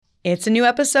It's a new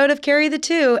episode of Carry the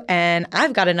Two, and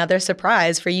I've got another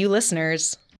surprise for you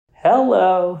listeners.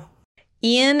 Hello.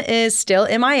 Ian is still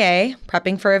MIA,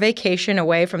 prepping for a vacation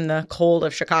away from the cold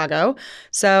of Chicago,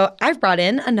 so I've brought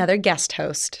in another guest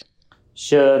host.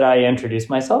 Should I introduce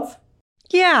myself?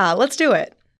 Yeah, let's do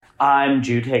it. I'm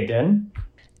Jude Higdon.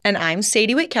 And I'm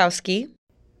Sadie Witkowski.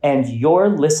 And you're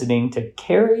listening to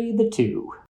Carry the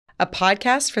Two, a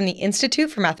podcast from the Institute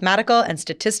for Mathematical and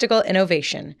Statistical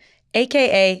Innovation,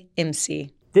 aka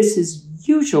IMSI. This is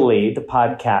usually the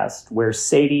podcast where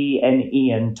Sadie and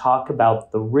Ian talk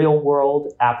about the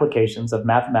real-world applications of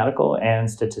mathematical and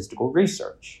statistical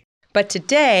research. But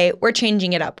today, we're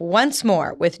changing it up once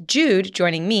more with Jude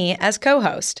joining me as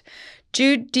co-host.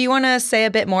 Jude, do you want to say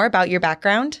a bit more about your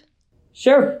background?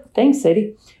 Sure. Thanks,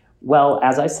 Sadie. Well,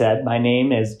 as I said, my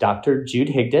name is Dr. Jude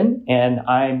Higdon, and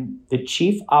I'm the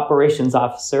Chief Operations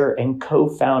Officer and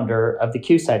co-founder of the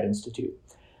QSight Institute.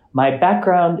 My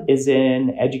background is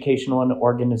in educational and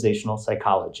organizational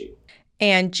psychology.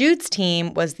 And Jude's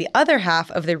team was the other half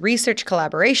of the research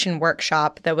collaboration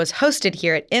workshop that was hosted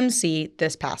here at IMSI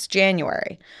this past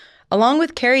January. Along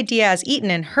with Carrie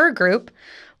Diaz-Eaton and her group,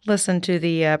 listen to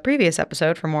the previous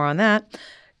episode for more on that,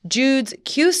 Jude's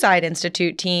QSight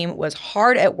Institute team was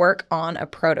hard at work on a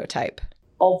prototype.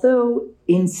 Although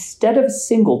instead of a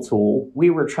single tool, we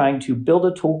were trying to build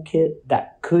a toolkit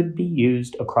that could be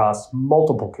used across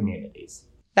multiple communities.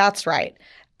 That's right.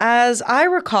 As I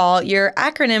recall, your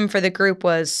acronym for the group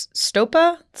was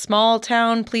STOPA, Small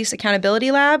Town Police Accountability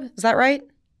Lab. Is that right?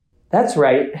 That's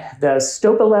right. The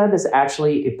STOPA Lab is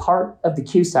actually a part of the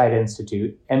QSight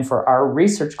Institute, and for our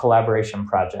research collaboration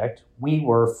project, we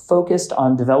were focused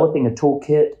on developing a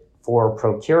toolkit for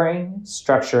procuring,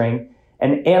 structuring,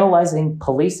 and analyzing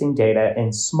policing data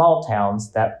in small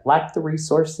towns that lack the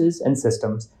resources and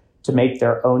systems to make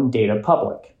their own data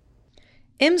public.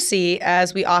 IMSI,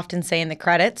 as we often say in the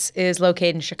credits, is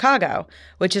located in Chicago,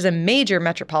 which is a major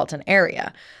metropolitan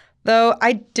area. Though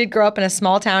I did grow up in a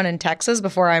small town in Texas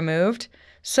before I moved.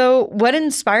 So what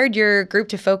inspired your group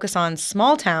to focus on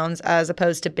small towns as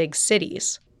opposed to big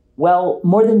cities? Well,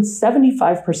 more than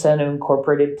 75% of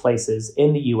incorporated places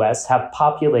in the U.S. have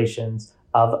populations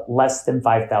of less than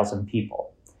 5,000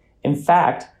 people. In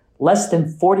fact, less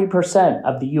than 40%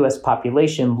 of the U.S.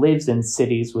 population lives in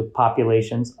cities with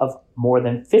populations of more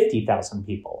than 50,000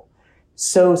 people.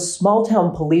 So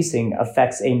small-town policing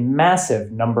affects a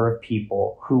massive number of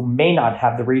people who may not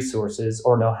have the resources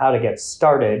or know how to get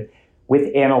started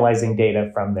with analyzing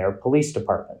data from their police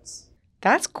departments.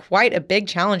 That's quite a big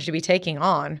challenge to be taking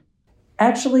on.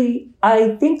 Actually,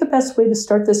 I think the best way to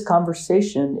start this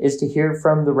conversation is to hear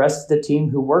from the rest of the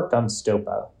team who worked on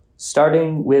STOPA,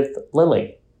 starting with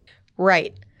Lily.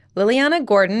 Right. Liliana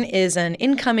Gordon is an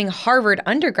incoming Harvard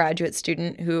undergraduate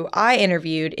student who I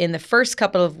interviewed in the first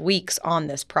couple of weeks on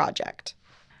this project.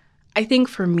 I think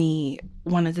for me,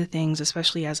 one of the things,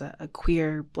 especially as a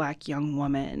queer Black young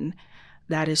woman,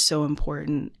 that is so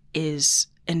important is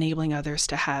enabling others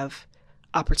to have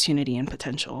opportunity and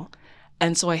potential.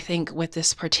 And so I think with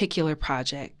this particular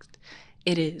project,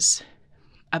 it is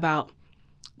about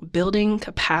building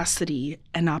capacity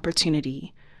and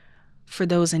opportunity for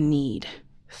those in need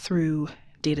through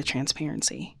data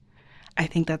transparency. I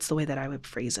think that's the way that I would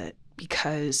phrase it,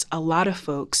 because a lot of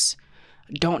folks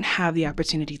don't have the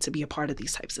opportunity to be a part of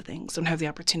these types of things, don't have the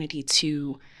opportunity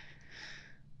to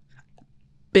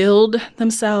build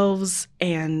themselves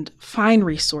and find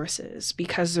resources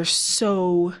because they're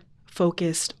so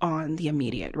focused on the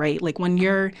immediate, right? Like when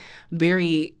your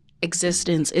very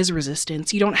existence is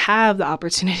resistance, you don't have the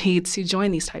opportunity to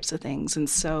join these types of things. And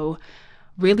so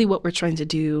really what we're trying to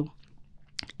do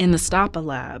in the STOPA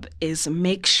lab is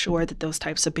make sure that those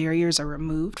types of barriers are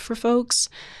removed for folks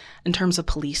in terms of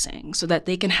policing so that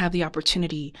they can have the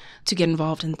opportunity to get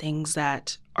involved in things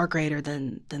that are greater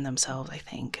than themselves, I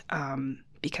think,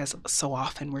 because so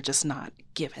often we're just not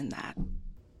given that.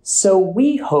 So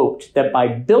we hoped that by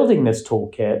building this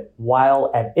toolkit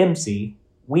while at IMSI,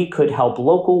 we could help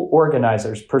local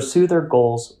organizers pursue their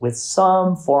goals with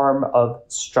some form of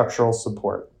structural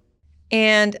support.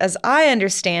 And as I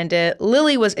understand it,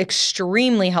 Lily was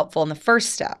extremely helpful in the first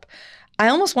step. I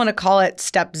almost want to call it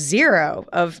step 0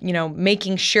 of,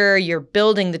 making sure you're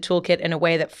building the toolkit in a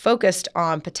way that focused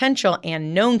on potential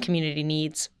and known community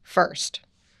needs first.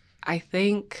 I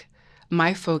think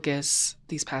my focus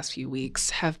these past few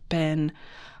weeks have been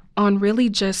on really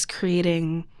just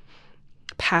creating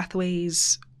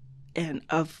pathways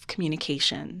of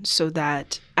communication so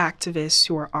that activists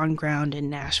who are on ground in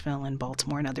Nashville and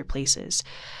Baltimore and other places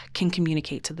can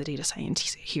communicate to the data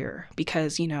scientists here.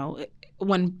 Because,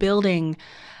 when building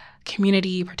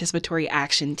community participatory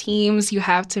action teams, you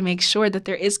have to make sure that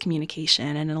there is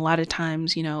communication. And a lot of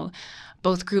times,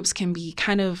 both groups can be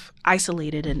kind of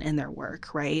isolated in their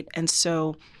work, right? And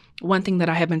so one thing that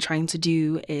I have been trying to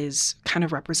do is kind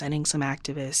of representing some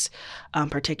activists,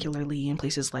 particularly in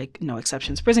places like No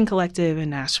Exceptions Prison Collective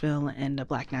in Nashville and the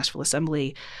Black Nashville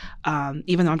Assembly.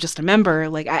 Even though I'm just a member,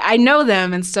 I know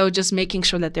them. And so just making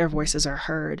sure that their voices are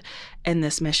heard in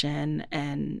this mission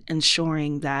and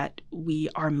ensuring that we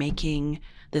are making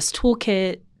this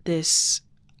toolkit, this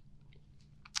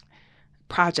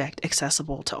project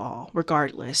accessible to all,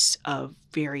 regardless of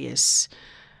various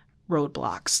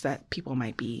roadblocks that people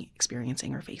might be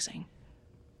experiencing or facing.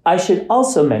 I should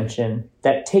also mention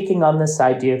that taking on this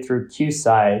idea through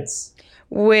QSIDES,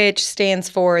 which stands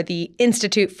for the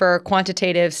Institute for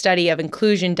Quantitative Study of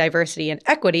Inclusion, Diversity, and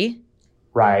Equity,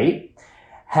 right,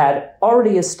 had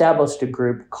already established a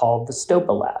group called the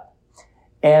STOPA Lab.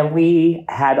 And we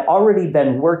had already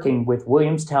been working with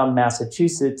Williamstown,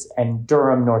 Massachusetts, and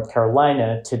Durham, North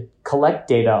Carolina to collect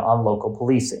data on local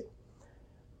policing.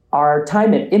 Our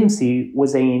time at IMSI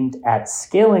was aimed at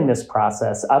scaling this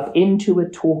process up into a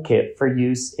toolkit for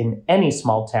use in any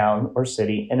small town or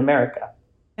city in America.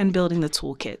 And building the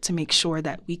toolkit to make sure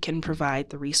that we can provide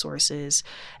the resources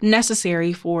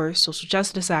necessary for social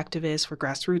justice activists, for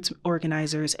grassroots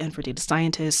organizers, and for data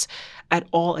scientists at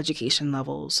all education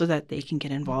levels so that they can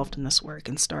get involved in this work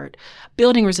and start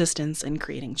building resistance and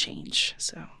creating change.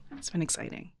 So it's been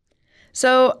exciting.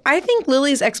 So I think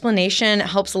Lily's explanation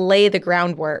helps lay the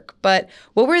groundwork, but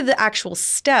what were the actual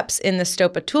steps in the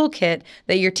STOPA toolkit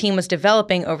that your team was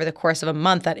developing over the course of a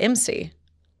month at IMSI?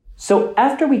 So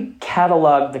after we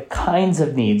cataloged the kinds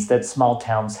of needs that small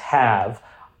towns have,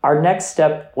 our next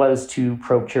step was to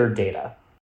procure data.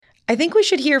 I think we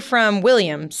should hear from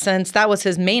William, since that was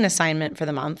his main assignment for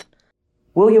the month.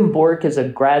 William Bork is a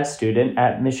grad student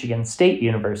at Michigan State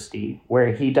University,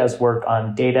 where he does work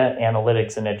on data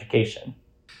analytics and education.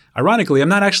 Ironically, I'm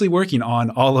not actually working on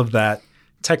all of that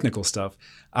technical stuff.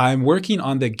 I'm working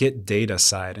on the get data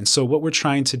side. And so what we're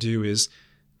trying to do is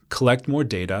collect more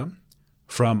data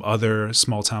from other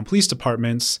small town police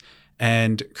departments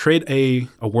and create a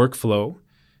workflow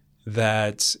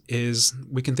that is,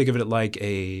 we can think of it like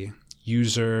a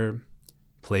user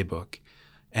playbook.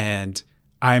 And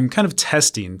I'm kind of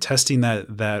testing that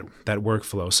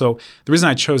workflow. So the reason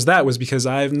I chose that was because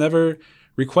I've never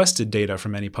requested data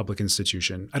from any public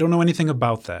institution. I don't know anything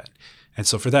about that. And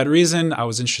so for that reason, I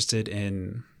was interested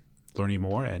in learning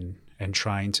more and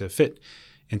trying to fit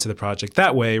into the project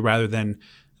that way rather than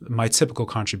my typical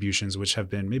contributions, which have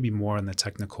been maybe more on the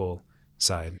technical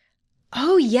side.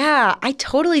 Oh, yeah. I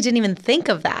totally didn't even think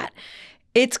of that.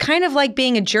 It's kind of like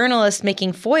being a journalist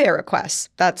making FOIA requests.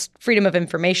 That's Freedom of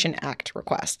Information Act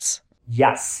requests.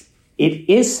 Yes, it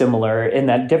is similar in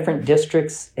that different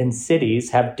districts and cities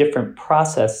have different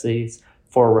processes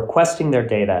for requesting their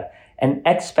data and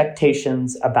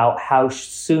expectations about how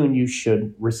soon you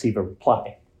should receive a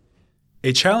reply.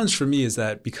 A challenge for me is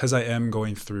that because I am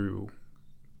going through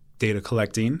data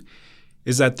collecting,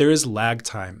 is that there is lag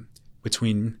time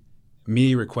between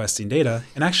me requesting data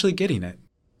and actually getting it.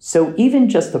 So even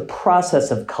just the process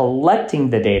of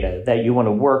collecting the data that you want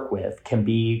to work with can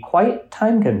be quite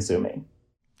time-consuming.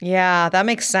 Yeah, that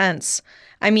makes sense.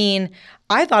 I mean,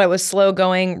 I thought it was slow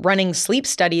going running sleep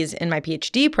studies in my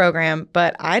PhD program,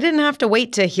 but I didn't have to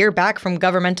wait to hear back from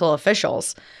governmental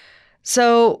officials.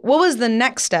 So what was the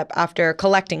next step after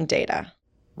collecting data?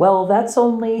 Well, that's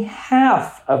only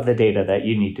half of the data that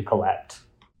you need to collect.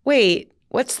 Wait,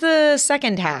 what's the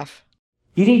second half?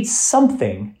 You need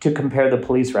something to compare the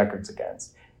police records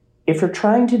against. If you're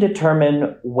trying to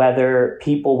determine whether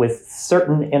people with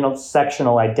certain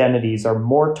intersectional identities are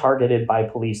more targeted by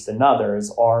police than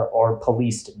others or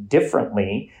policed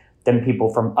differently than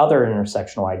people from other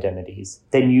intersectional identities,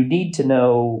 then you need to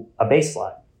know a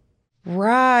baseline.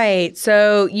 Right.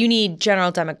 So you need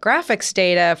general demographics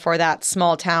data for that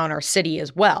small town or city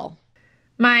as well.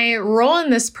 My role in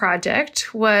this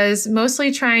project was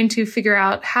mostly trying to figure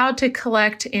out how to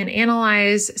collect and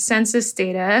analyze census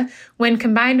data when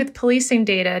combined with policing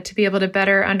data to be able to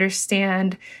better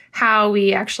understand how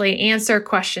we actually answer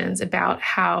questions about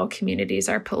how communities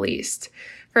are policed.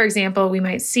 For example, we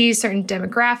might see certain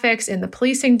demographics in the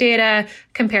policing data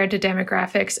compared to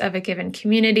demographics of a given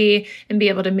community and be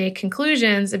able to make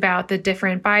conclusions about the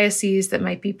different biases that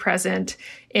might be present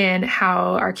in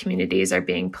how our communities are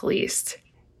being policed.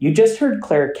 You just heard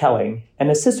Claire Kelling, an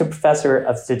assistant professor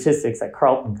of statistics at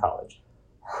Carleton College.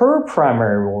 Her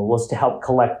primary role was to help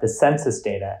collect the census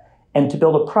data and to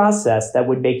build a process that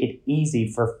would make it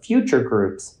easy for future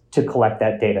groups to collect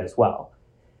that data as well.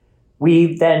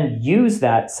 We then use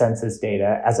that census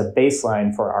data as a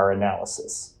baseline for our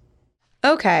analysis.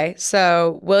 Okay,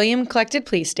 so William collected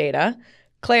police data,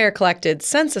 Claire collected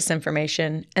census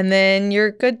information, and then you're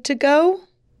good to go?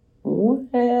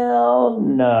 Well,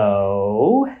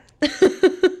 no.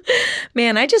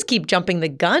 Man, I just keep jumping the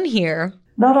gun here.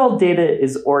 Not all data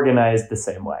is organized the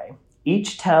same way.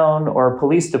 Each town or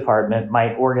police department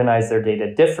might organize their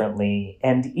data differently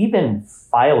and even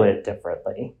file it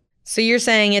differently. So you're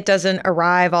saying it doesn't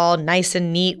arrive all nice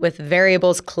and neat with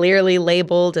variables clearly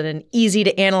labeled in an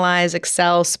easy-to-analyze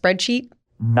Excel spreadsheet?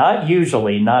 Not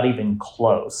usually, not even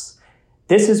close.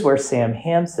 This is where Sam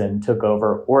Hansen took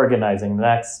over organizing the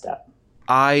next step.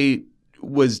 I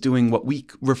was doing what we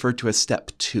refer to as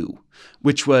step 2,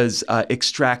 which was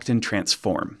extract and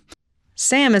transform.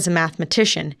 Sam is a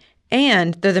mathematician,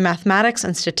 and they're the mathematics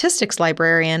and statistics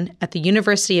librarian at the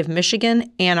University of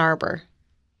Michigan, Ann Arbor.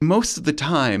 Most of the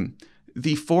time,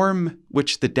 the form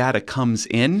which the data comes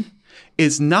in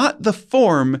is not the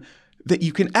form that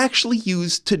you can actually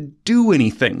use to do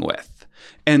anything with.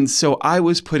 And so I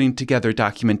was putting together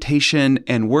documentation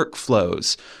and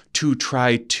workflows to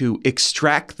try to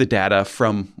extract the data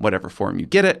from whatever form you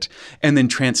get it, and then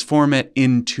transform it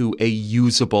into a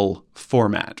usable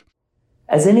format.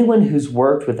 As anyone who's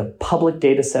worked with a public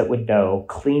data set would know,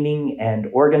 cleaning and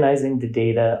organizing the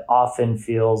data often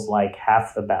feels like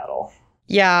half the battle.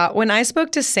 Yeah, when I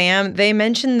spoke to Sam, they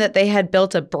mentioned that they had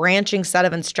built a branching set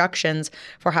of instructions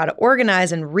for how to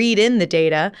organize and read in the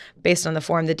data based on the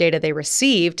form the data they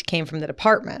received came from the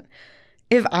department.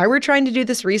 If I were trying to do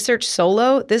this research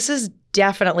solo, this is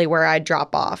definitely where I'd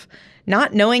drop off.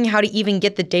 Not knowing how to even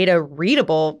get the data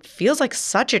readable feels like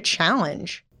such a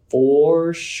challenge.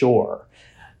 For sure.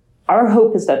 Our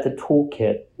hope is that the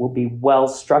toolkit will be well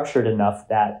structured enough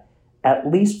that, at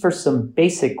least for some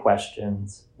basic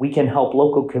questions, we can help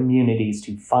local communities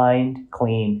to find,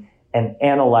 clean, and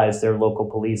analyze their local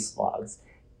police logs,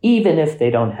 even if they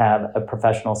don't have a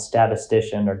professional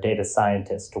statistician or data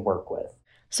scientist to work with.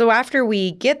 So after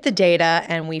we get the data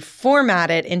and we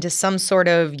format it into some sort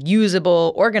of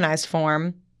usable, organized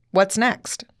form, what's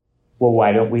next? Well,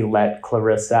 why don't we let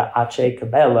Clarissa Ache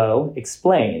Cabello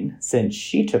explain, since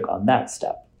she took on that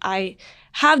step? I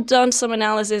have done some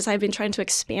analysis. I've been trying to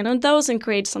expand on those and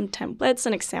create some templates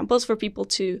and examples for people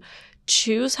to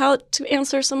choose how to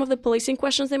answer some of the policing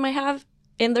questions they might have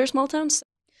in their small towns.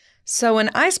 So when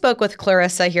I spoke with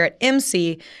Clarissa here at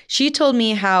MC, she told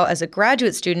me how, as a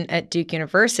graduate student at Duke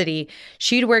University,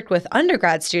 she'd worked with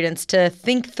undergrad students to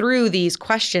think through these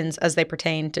questions as they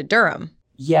pertain to Durham.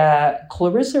 Yeah,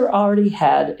 Clarissa already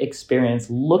had experience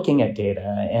looking at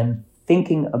data and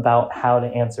thinking about how to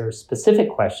answer specific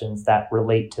questions that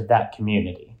relate to that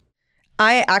community.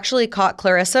 I actually caught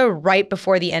Clarissa right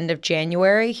before the end of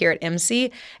January here at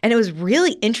MC, and it was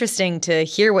really interesting to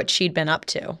hear what she'd been up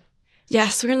to.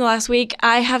 Yes, we're in the last week.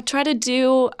 I have tried to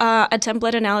do a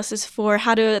template analysis for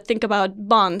how to think about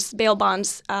bonds, bail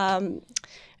bonds,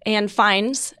 and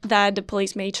fines that the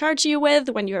police may charge you with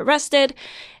when you're arrested.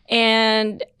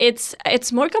 And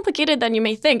it's more complicated than you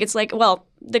may think. It's like, well,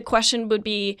 the question would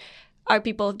be, are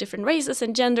people of different races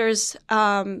and genders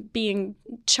being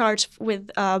charged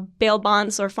with bail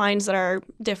bonds or fines that are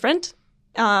different?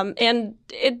 And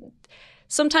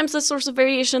sometimes the source of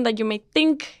variation that you may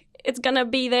think it's going to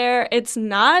be there, it's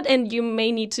not, and you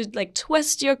may need to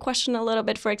twist your question a little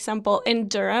bit. For example, in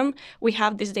Durham, we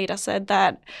have this data set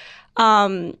that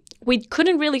we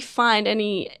couldn't really find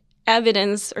any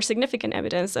evidence or significant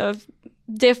evidence of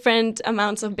different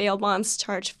amounts of bail bonds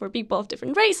charged for people of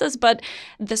different races, but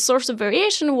the source of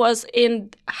variation was in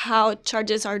how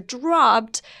charges are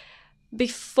dropped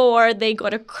before they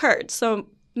got occurred. So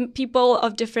people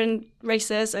of different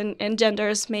races and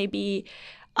genders may be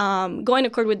going to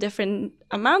court with different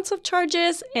amounts of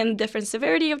charges and different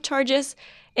severity of charges.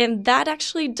 And that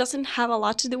actually doesn't have a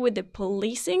lot to do with the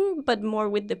policing, but more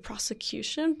with the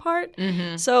prosecution part.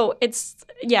 Mm-hmm. So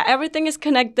everything is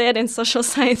connected in social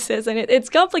sciences, and it's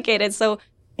complicated. So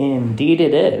indeed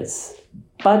it is.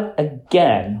 But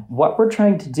again, what we're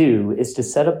trying to do is to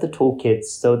set up the toolkit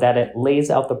so that it lays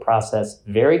out the process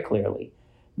very clearly,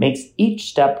 makes each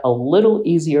step a little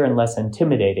easier and less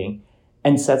intimidating,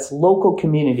 and sets local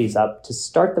communities up to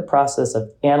start the process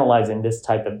of analyzing this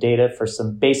type of data for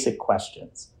some basic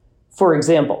questions. For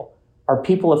example, are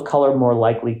people of color more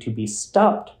likely to be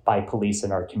stopped by police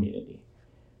in our community?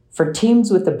 For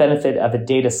teams with the benefit of a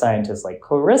data scientist like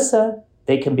Clarissa,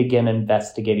 they can begin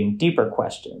investigating deeper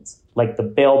questions, like the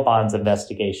bail bonds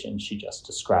investigation she just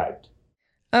described.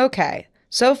 Okay,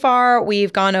 so far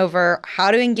we've gone over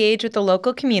how to engage with the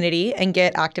local community and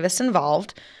get activists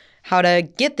involved, how to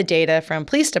get the data from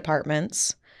police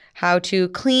departments, how to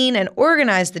clean and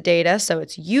organize the data so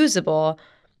it's usable,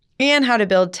 and how to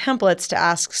build templates to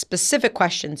ask specific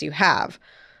questions you have.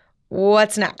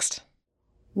 What's next?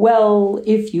 Well,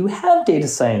 if you have data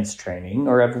science training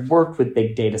or have worked with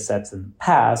big data sets in the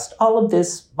past, all of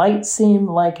this might seem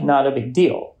like not a big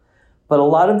deal. But a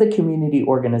lot of the community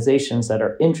organizations that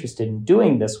are interested in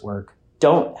doing this work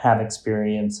don't have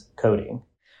experience coding.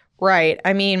 Right.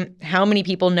 I mean, how many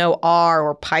people know R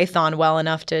or Python well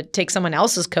enough to take someone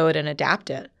else's code and adapt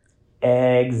it?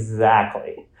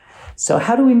 Exactly. So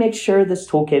how do we make sure this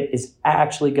toolkit is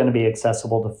actually going to be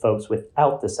accessible to folks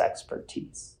without this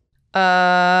expertise?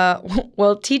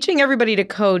 Well, teaching everybody to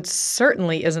code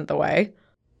certainly isn't the way.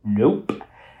 Nope.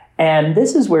 And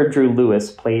this is where Drew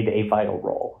Lewis played a vital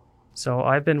role. So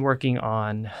I've been working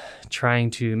on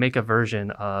trying to make a version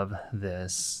of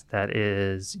this that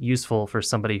is useful for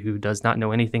somebody who does not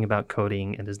know anything about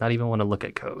coding and does not even want to look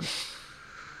at code.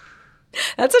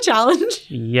 That's a challenge.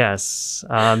 Yes.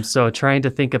 So trying to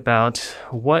think about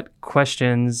what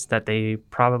questions that they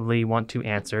probably want to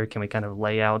answer. Can we kind of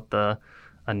lay out the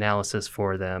analysis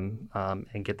for them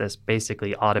and get this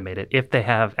basically automated if they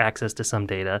have access to some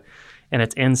data and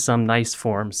it's in some nice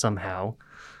form somehow,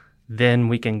 then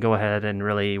we can go ahead and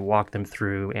really walk them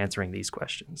through answering these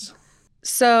questions.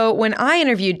 So when I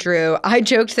interviewed Drew, I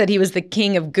joked that he was the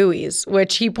king of GUIs,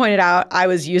 which he pointed out I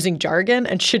was using jargon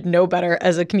and should know better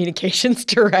as a communications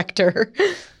director.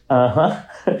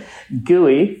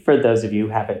 GUI, for those of you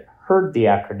who haven't heard the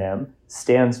acronym,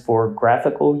 stands for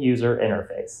Graphical User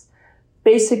Interface.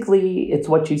 Basically, it's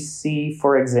what you see,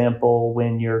 for example,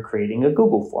 when you're creating a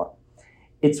Google form.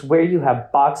 It's where you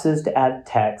have boxes to add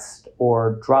text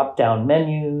or drop-down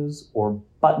menus or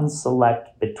buttons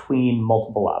select between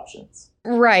multiple options.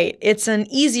 Right. It's an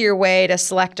easier way to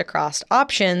select across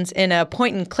options in a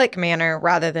point-and-click manner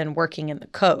rather than working in the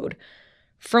code.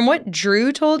 From what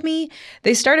Drew told me,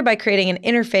 they started by creating an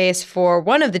interface for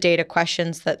one of the data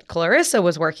questions that Clarissa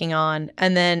was working on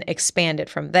and then expanded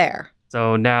from there.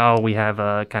 So now we have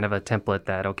a kind of a template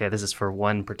that, okay, this is for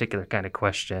one particular kind of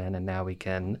question, and now we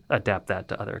can adapt that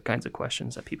to other kinds of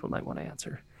questions that people might want to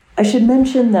answer. I should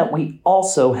mention that we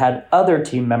also had other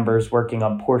team members working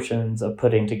on portions of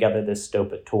putting together this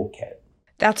Stopa toolkit.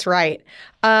 That's right.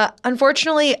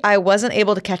 Unfortunately, I wasn't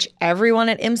able to catch everyone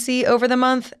at MC over the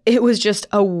month. It was just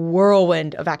a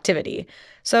whirlwind of activity.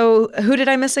 So who did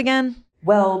I miss again?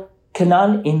 Well,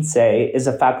 Kanan Inse is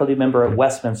a faculty member at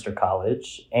Westminster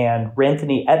College, and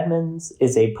Ranthony Edmonds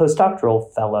is a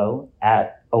postdoctoral fellow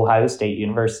at Ohio State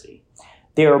University.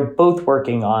 They are both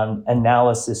working on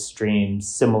analysis streams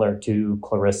similar to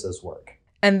Clarissa's work.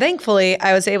 And thankfully,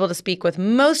 I was able to speak with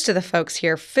most of the folks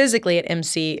here physically at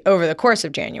MC over the course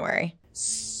of January.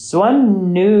 So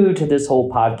I'm new to this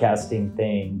whole podcasting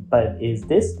thing, but is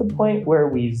this the point where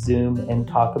we Zoom and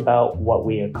talk about what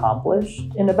we accomplished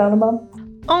in about a month?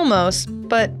 Almost,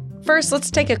 but first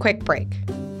let's take a quick break.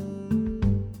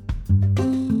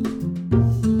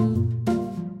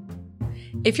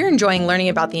 If you're enjoying learning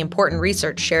about the important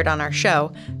research shared on our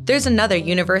show, there's another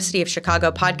University of Chicago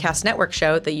Podcast Network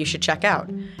show that you should check out.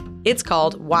 It's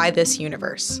called Why This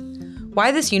Universe.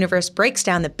 Why This Universe breaks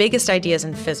down the biggest ideas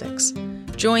in physics.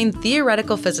 Join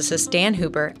theoretical physicist Dan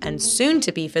Huber and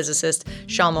soon-to-be physicist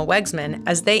Shalma Wegsman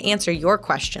as they answer your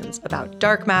questions about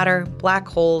dark matter, black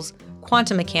holes,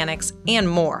 quantum mechanics, and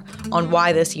more on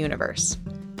Why This Universe,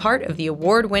 part of the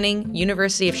award-winning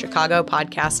University of Chicago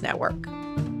Podcast Network.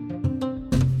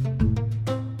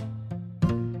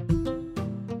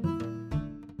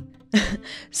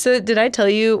 So did I tell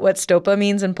you what stopa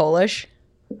means in Polish?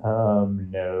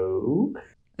 No.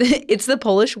 It's the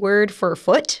Polish word for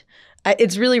foot.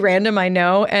 It's really random, I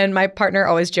know, and my partner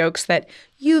always jokes that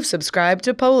you've subscribed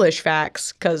to Polish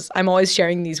facts because I'm always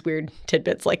sharing these weird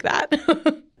tidbits like that.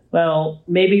 Well,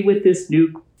 maybe with this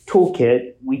new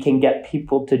toolkit, we can get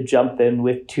people to jump in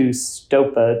with to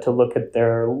Stopa to look at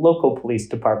their local police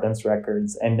department's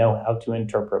records and know how to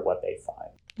interpret what they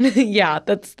find. Yeah,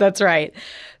 that's right.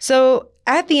 So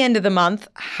at the end of the month,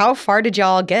 how far did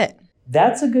y'all get?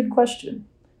 That's a good question.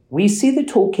 We see the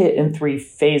toolkit in 3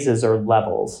 phases or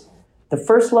levels. The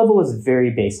first level is very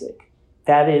basic.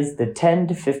 That is the 10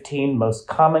 to 15 most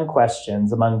common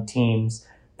questions among teams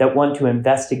that want to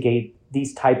investigate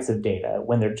these types of data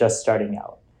when they're just starting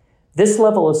out. This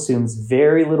level assumes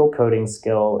very little coding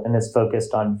skill and is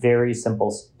focused on very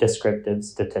simple descriptive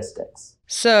statistics.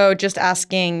 So just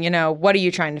asking, what are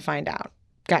you trying to find out?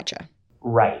 Gotcha.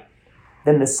 Right.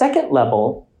 Then the second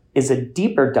level is a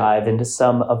deeper dive into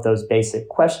some of those basic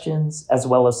questions, as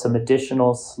well as some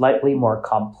additional, slightly more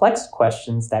complex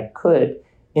questions that could,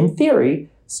 in theory,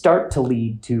 start to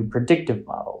lead to predictive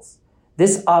models.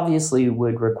 This obviously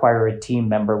would require a team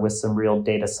member with some real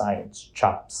data science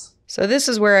chops. So this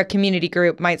is where a community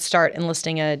group might start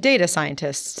enlisting a data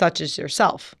scientist, such as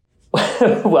yourself.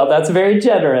 Well, that's very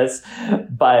generous,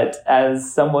 but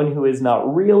as someone who is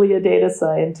not really a data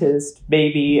scientist,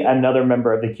 maybe another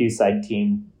member of the QSide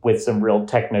team with some real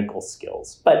technical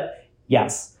skills. But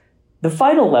yes, the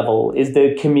final level is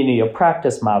the community of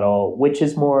practice model, which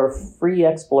is more free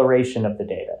exploration of the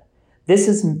data. This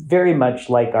is very much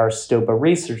like our STOPA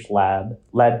research lab,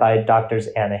 led by Drs.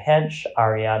 Anna Hench,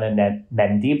 Ariana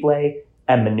Mendible,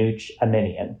 and Manouch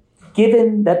Aminian.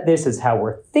 Given that this is how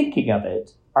we're thinking of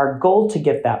it, our goal to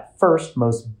get that first,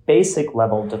 most basic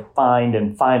level defined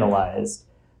and finalized,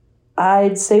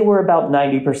 I'd say we're about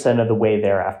 90% of the way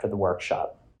there after the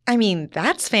workshop. I mean,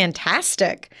 that's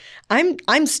fantastic.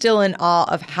 I'm still in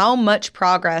awe of how much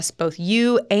progress both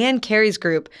you and Carrie's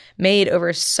group made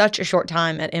over such a short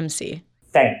time at MC.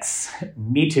 Thanks.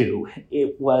 Me too.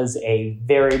 It was a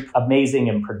very amazing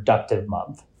and productive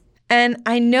month. And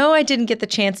I know I didn't get the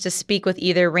chance to speak with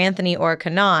either Ranthony or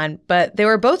Kanan, but they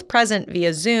were both present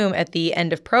via Zoom at the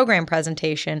end of program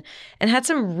presentation and had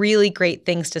some really great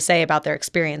things to say about their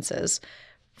experiences.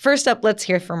 First up, let's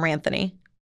hear from Ranthony.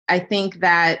 I think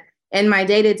that in my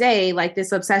day-to-day, like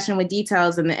this obsession with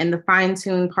details and the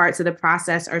fine-tuned parts of the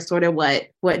process are sort of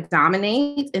what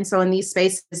dominates. And so in these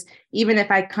spaces, even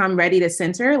if I come ready to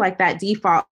center, like that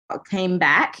default came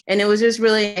back. And it was just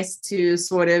really nice to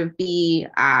sort of be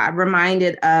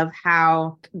reminded of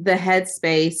how the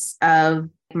headspace of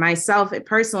myself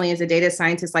personally as a data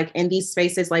scientist, like in these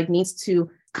spaces, like needs to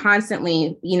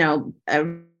constantly,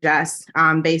 adjust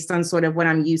based on sort of what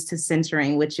I'm used to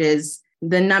centering, which is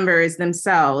the numbers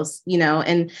themselves,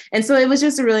 and so it was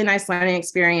just a really nice learning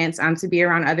experience to be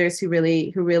around others who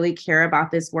really care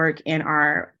about this work and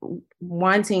are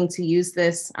wanting to use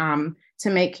this to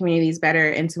make communities better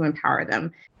and to empower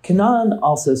them. Kanan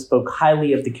also spoke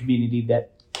highly of the community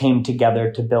that came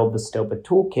together to build the STOPA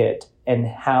toolkit and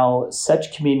how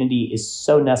such community is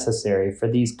so necessary for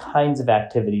these kinds of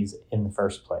activities in the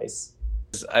first place.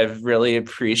 I've really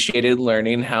appreciated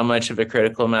learning how much of a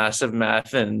critical mass of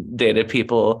math and data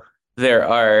people there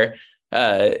are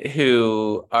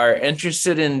who are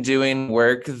interested in doing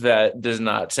work that does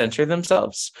not center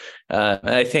themselves.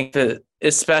 I think that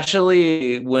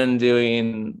especially when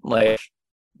doing like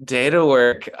data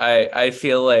work, I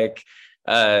feel like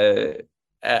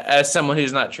as someone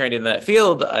who's not trained in that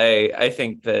field, I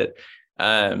think that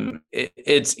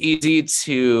it's easy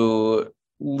to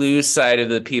lose sight of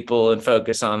the people and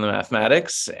focus on the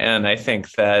mathematics. And I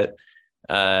think that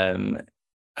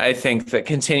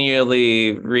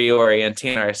continually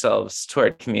reorienting ourselves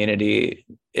toward community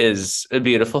is a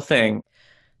beautiful thing.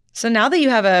 So now that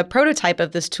you have a prototype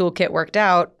of this toolkit worked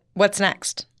out, what's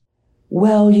next?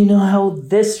 Well, you know how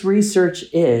this research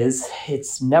is,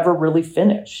 it's never really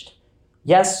finished.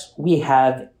 Yes, we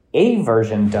have a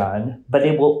version done, but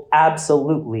it will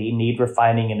absolutely need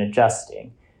refining and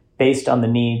adjusting based on the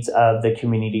needs of the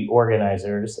community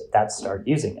organizers that start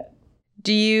using it.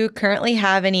 Do you currently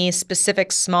have any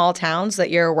specific small towns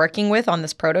that you're working with on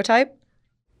this prototype?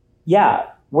 Yeah,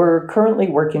 we're currently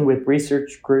working with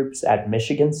research groups at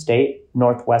Michigan State,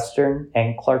 Northwestern,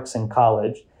 and Clarkson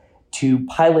College to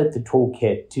pilot the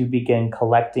toolkit to begin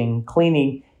collecting,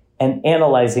 cleaning, and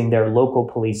analyzing their local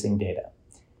policing data.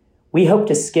 We hope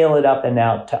to scale it up and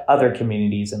out to other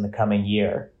communities in the coming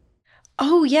year.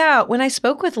 Oh, yeah. When I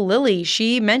spoke with Lily,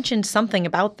 she mentioned something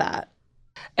about that.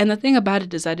 And the thing about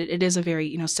it is that it is a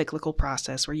very, cyclical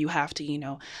process where you have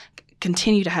to,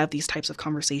 continue to have these types of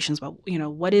conversations about,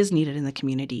 what is needed in the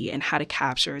community and how to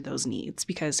capture those needs.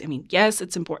 Because, yes,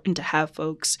 it's important to have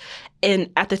folks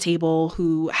at the table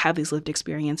who have these lived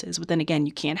experiences. But then again,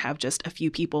 you can't have just a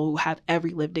few people who have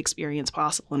every lived experience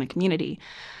possible in a community.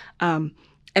 And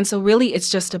so really, it's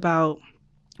just about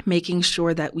making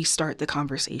sure that we start the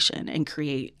conversation and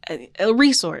create a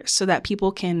resource so that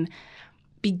people can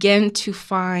begin to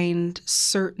find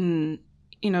certain,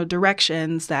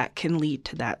 directions that can lead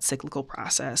to that cyclical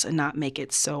process and not make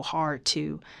it so hard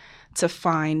to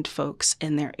find folks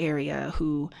in their area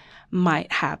who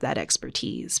might have that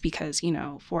expertise. Because,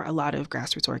 for a lot of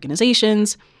grassroots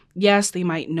organizations, yes, they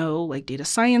might know like data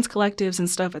science collectives and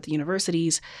stuff at the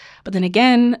universities. But then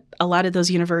again, a lot of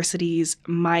those universities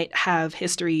might have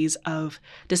histories of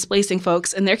displacing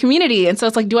folks in their community. And so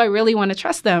it's like, do I really want to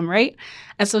trust them, right?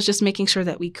 And so it's just making sure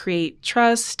that we create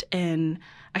trust and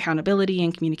accountability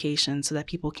and communication so that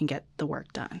people can get the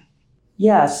work done.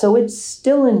 Yeah, so it's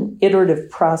still an iterative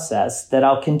process that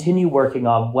I'll continue working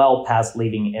on well past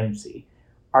leaving MC.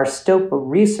 Our STOPA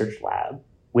research lab,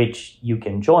 which you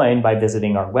can join by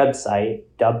visiting our website,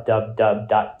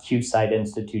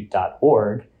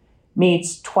 www.qsideinstitute.org,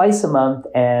 meets twice a month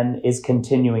and is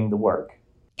continuing the work.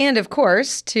 And of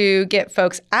course, to get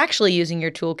folks actually using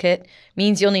your toolkit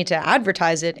means you'll need to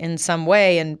advertise it in some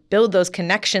way and build those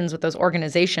connections with those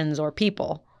organizations or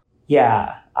people.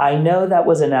 Yeah, I know that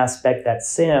was an aspect that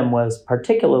Sam was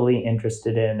particularly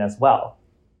interested in as well.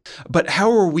 But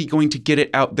how are we going to get it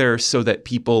out there so that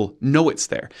people know it's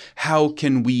there? How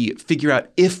can we figure out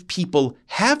if people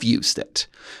have used it?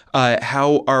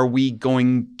 How are we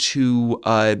going to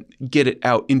get it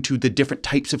out into the different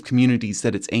types of communities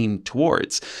that it's aimed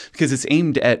towards? Because it's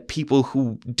aimed at people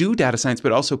who do data science,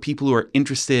 but also people who are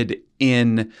interested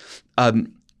in,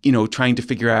 trying to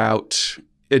figure out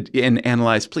and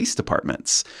analyze police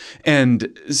departments.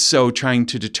 And so trying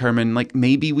to determine,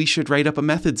 maybe we should write up a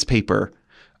methods paper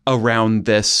around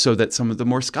this so that some of the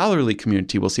more scholarly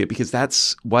community will see it, because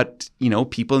that's what,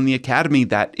 people in the academy,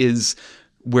 that is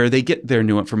where they get their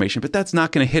new information. But that's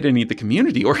not going to hit any of the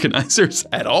community organizers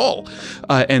at all.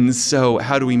 And so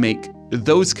how do we make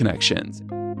those connections?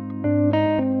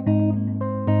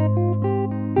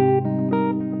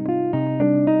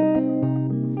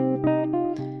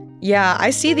 Yeah, I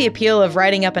see the appeal of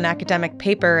writing up an academic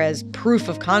paper as proof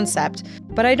of concept,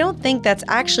 but I don't think that's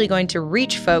actually going to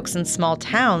reach folks in small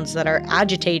towns that are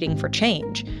agitating for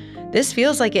change. This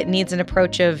feels like it needs an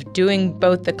approach of doing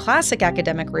both the classic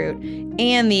academic route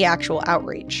and the actual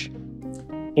outreach.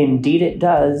 Indeed it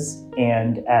does,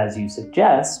 and as you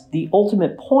suggest, the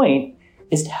ultimate point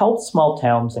is to help small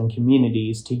towns and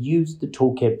communities to use the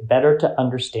toolkit better to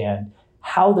understand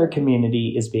how their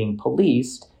community is being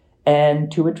policed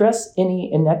and to address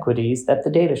any inequities that the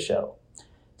data show.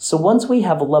 So once we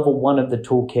have a level 1 of the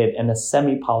toolkit in a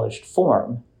semi-polished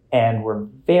form, and we're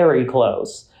very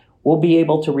close, we'll be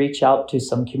able to reach out to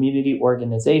some community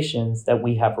organizations that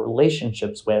we have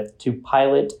relationships with to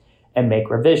pilot and make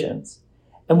revisions.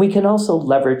 And we can also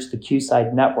leverage the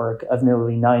QSide network of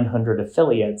nearly 900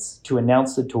 affiliates to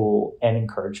announce the tool and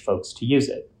encourage folks to use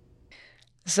it.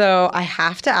 So I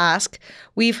have to ask,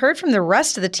 we've heard from the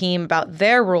rest of the team about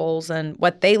their roles and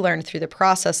what they learned through the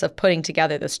process of putting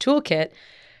together this toolkit.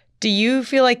 Do you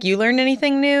feel like you learned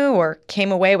anything new or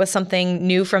came away with something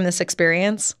new from this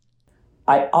experience?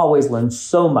 I always learn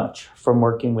so much from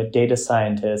working with data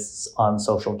scientists on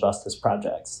social justice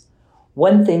projects.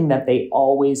 One thing that they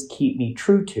always keep me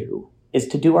true to is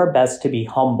to do our best to be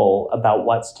humble about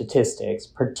what statistics,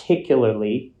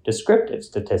 particularly descriptive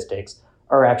statistics,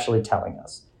 are actually telling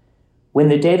us. When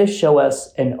the data show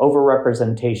us an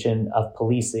overrepresentation of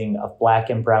policing of Black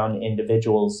and Brown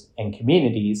individuals and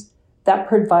communities, that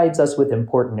provides us with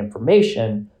important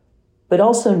information, but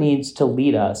also needs to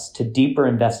lead us to deeper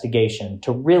investigation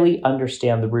to really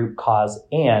understand the root cause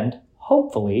and,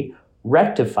 hopefully,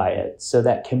 rectify it so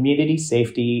that community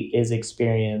safety is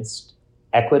experienced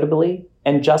equitably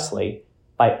and justly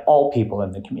by all people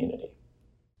in the community.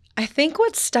 I think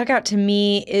what stuck out to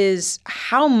me is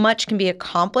how much can be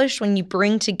accomplished when you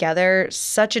bring together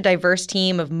such a diverse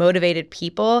team of motivated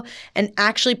people and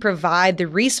actually provide the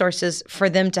resources for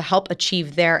them to help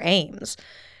achieve their aims.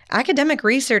 Academic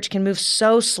research can move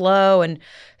so slow and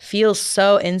feel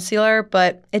so insular,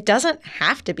 but it doesn't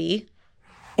have to be.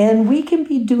 And we can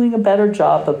be doing a better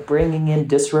job of bringing in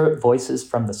disparate voices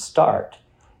from the start.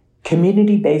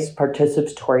 Community-based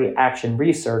participatory action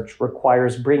research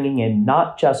requires bringing in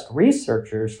not just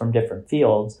researchers from different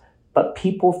fields, but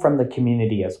people from the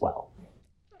community as well.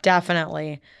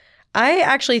 Definitely. I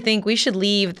actually think we should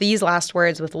leave these last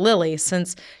words with Lily,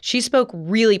 since she spoke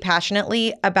really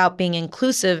passionately about being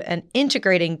inclusive and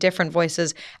integrating different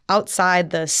voices outside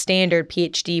the standard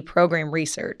PhD program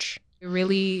research. I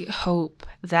really hope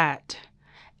that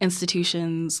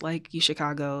institutions like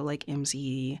UChicago, like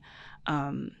MCE,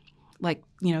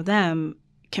 them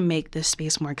can make this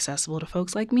space more accessible to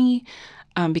folks like me,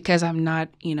 because I'm not,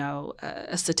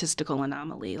 a statistical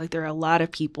anomaly. Like, there are a lot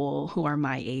of people who are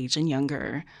my age and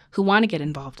younger who want to get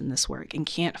involved in this work and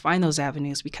can't find those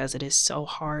avenues because it is so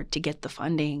hard to get the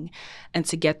funding and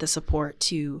to get the support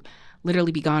to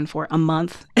literally be gone for a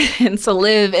month and to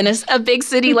live in a big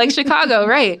city like Chicago,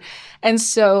 right? And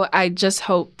so I just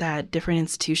hope that different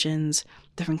institutions,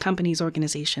 different companies,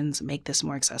 organizations make this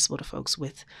more accessible to folks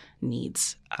with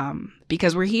needs.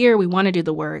 Because we're here, we want to do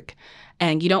the work,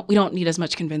 and we don't need as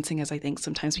much convincing as I think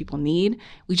sometimes people need.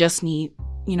 We just need,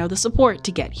 the support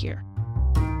to get here.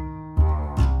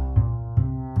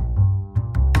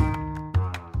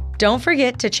 Don't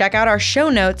forget to check out our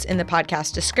show notes in the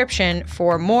podcast description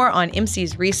for more on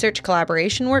IMC's research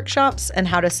collaboration workshops and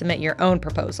how to submit your own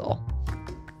proposal.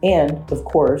 And, of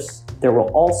course, There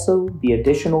will also be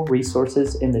additional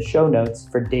resources in the show notes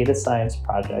for data science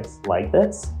projects like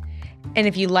this. And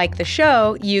if you like the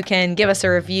show, you can give us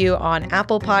a review on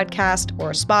Apple Podcast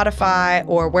or Spotify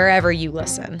or wherever you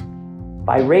listen.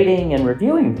 By rating and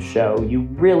reviewing the show, you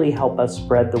really help us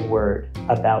spread the word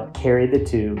about Carry the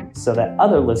Two so that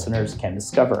other listeners can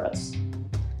discover us.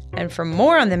 And for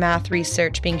more on the math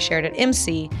research being shared at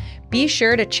MC, be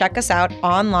sure to check us out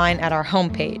online at our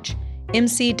homepage,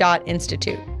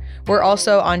 mc.institute. We're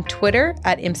also on Twitter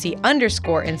at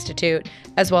MC_institute,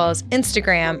 as well as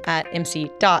Instagram at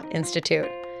mc.institute.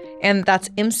 And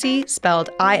that's MC spelled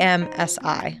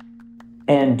IMSI.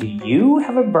 And do you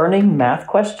have a burning math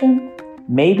question?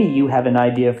 Maybe you have an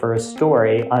idea for a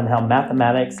story on how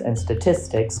mathematics and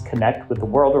statistics connect with the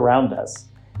world around us.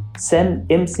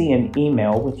 Send MC an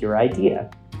email with your idea.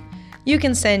 You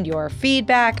can send your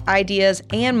feedback, ideas,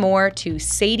 and more to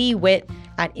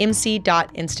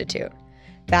sadiewit@mc.institute.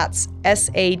 That's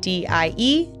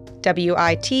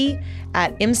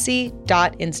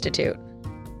SADIEWIT@mc.institute.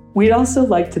 We'd also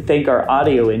like to thank our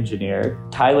audio engineer,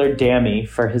 Tyler Dammy,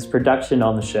 for his production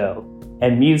on the show.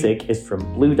 And music is from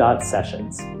Blue Dot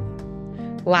Sessions.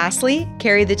 Lastly,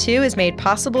 Carry the Two is made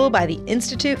possible by the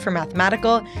Institute for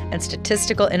Mathematical and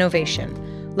Statistical Innovation,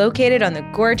 located on the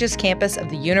gorgeous campus of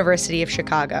the University of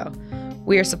Chicago.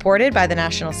 We are supported by the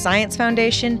National Science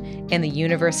Foundation and the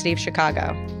University of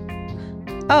Chicago.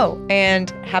 Oh, and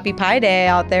happy Pi Day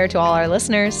out there to all our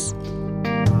listeners.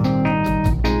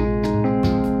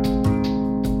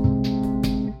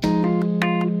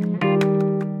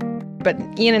 But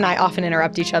Ian and I often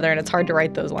interrupt each other, and it's hard to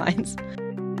write those lines.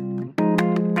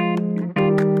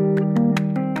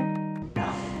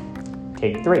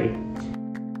 Take 3.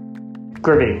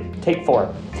 Groovy. Take 4.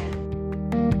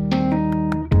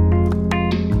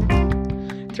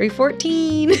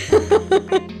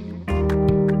 3:14.